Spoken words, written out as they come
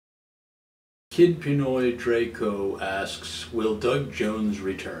Kid Pinoy Draco asks, will Doug Jones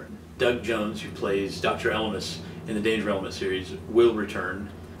return? Doug Jones, who plays Dr. Elemis in the Danger Element series, will return.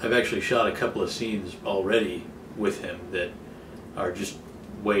 I've actually shot a couple of scenes already with him that are just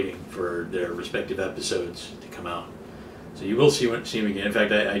waiting for their respective episodes to come out. So you will see him again. In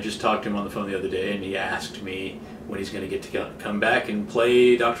fact, I just talked to him on the phone the other day, and he asked me when he's going to get to come back and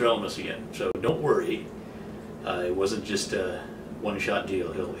play Dr. Elemis again. So don't worry. It wasn't just a one-shot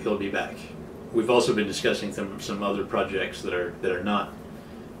deal. He'll be back. We've also been discussing some other projects that are not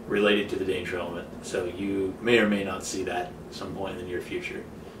related to the Danger Element. So you may or may not see that at some point in the near future.